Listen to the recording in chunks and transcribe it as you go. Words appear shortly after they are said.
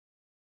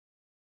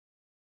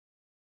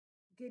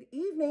Good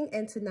evening,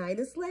 and tonight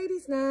is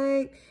ladies'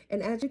 night,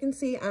 and as you can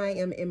see, I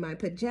am in my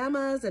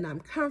pajamas and I'm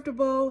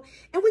comfortable,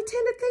 and we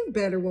tend to think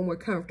better when we're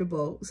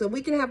comfortable, so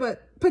we can have a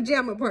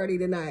pajama party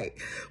tonight.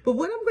 But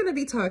what I'm going to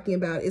be talking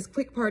about is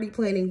quick party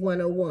planning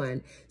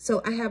 101.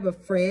 So I have a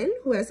friend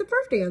who has a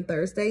birthday on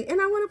Thursday, and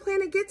I want to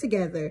plan a get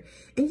together.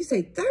 And you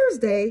say,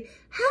 Thursday?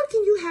 How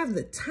can you have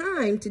the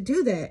time to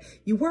do that?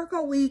 You work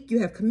all week,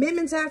 you have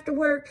commitments after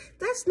work.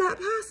 That's not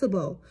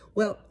possible.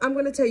 Well, I'm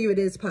going to tell you it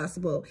is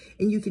possible,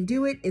 and you can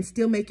do it and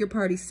still make your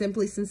party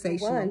simply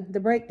sensational. One,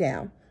 the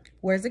breakdown.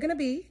 Where's it going to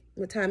be?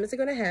 What time is it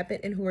going to happen?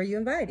 And who are you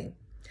inviting?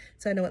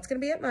 So I know it's going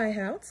to be at my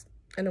house.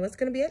 I know it's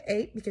going to be at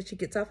 8 because she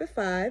gets off at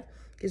 5.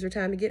 Gives her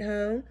time to get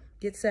home,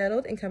 get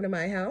settled, and come to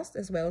my house,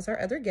 as well as our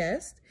other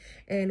guests.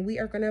 And we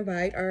are going to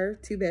invite our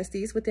 2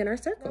 besties within our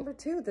circle. Number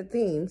 2, the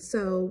theme.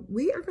 So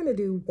we are going to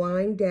do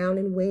wine down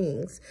and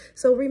wings.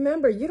 So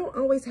remember, you don't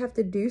always have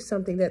to do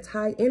something that's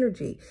high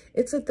energy.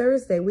 It's a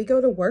Thursday. We go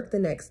to work the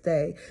next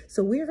day.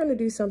 So we are going to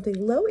do something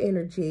low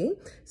energy.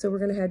 So we're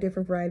going to have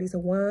different varieties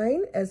of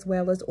wine, as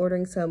well as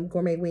ordering some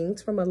gourmet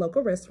wings from a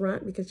local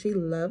restaurant because she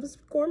loves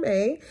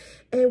gourmet.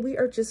 And we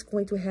are just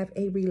going to have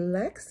a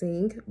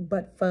relaxing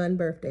but fun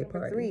birthday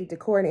party. Number 3,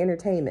 decor and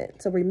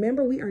entertainment. So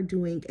remember, we are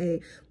doing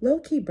a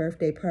low-key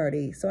birthday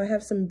party. So I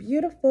have some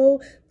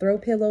beautiful throw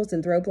pillows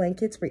and throw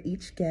blankets for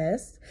each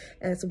guest,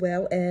 as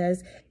well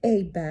as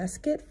a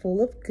basket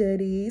full of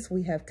goodies.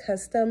 We have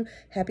custom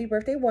happy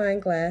birthday wine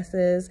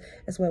glasses,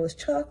 as well as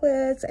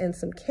chocolates and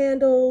some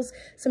candles,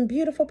 some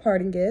beautiful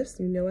parting gifts.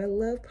 You know I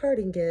love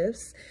parting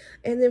gifts.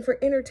 And then for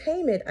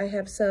entertainment, I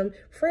have some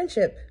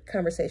friendship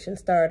conversation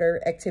starter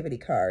activity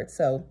cards.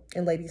 So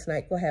in Ladies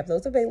Night, we'll have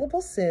those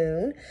available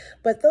soon.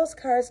 But those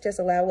cards just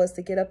allow us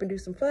to get up and do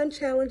some fun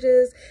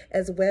challenges,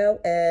 as well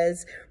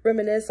as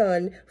reminisce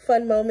on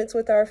fun moments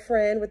with our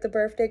friend, with the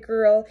birthday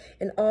girl,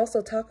 and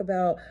also talk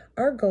about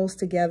our goals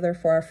together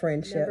for our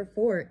friendship. Number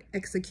 4,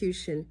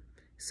 execution.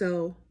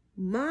 So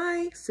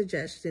my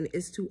suggestion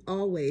is to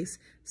always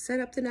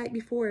set up the night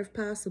before if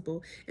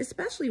possible,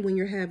 especially when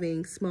you're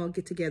having small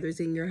get-togethers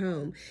in your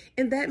home.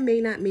 And that may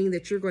not mean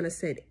that you're going to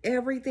set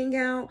everything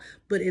out,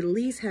 but at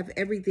least have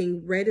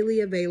everything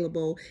readily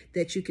available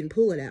that you can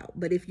pull it out.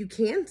 But if you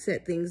can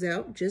set things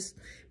out, just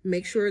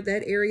make sure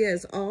that area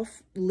is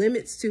off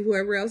limits to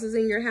whoever else is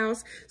in your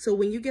house. So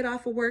when you get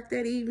off of work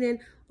that evening,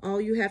 all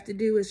you have to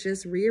do is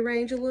just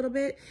rearrange a little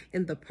bit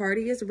and the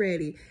party is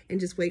ready, and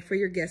just wait for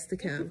your guests to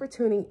come. Thank you for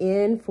tuning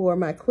in for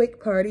my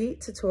quick party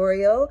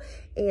tutorial,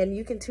 and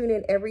you can tune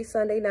in every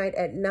Sunday night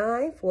at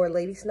 9 for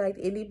Ladies Night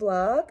Indie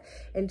Blog,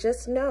 and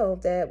just know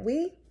that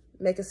we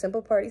make a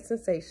simple party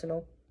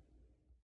sensational.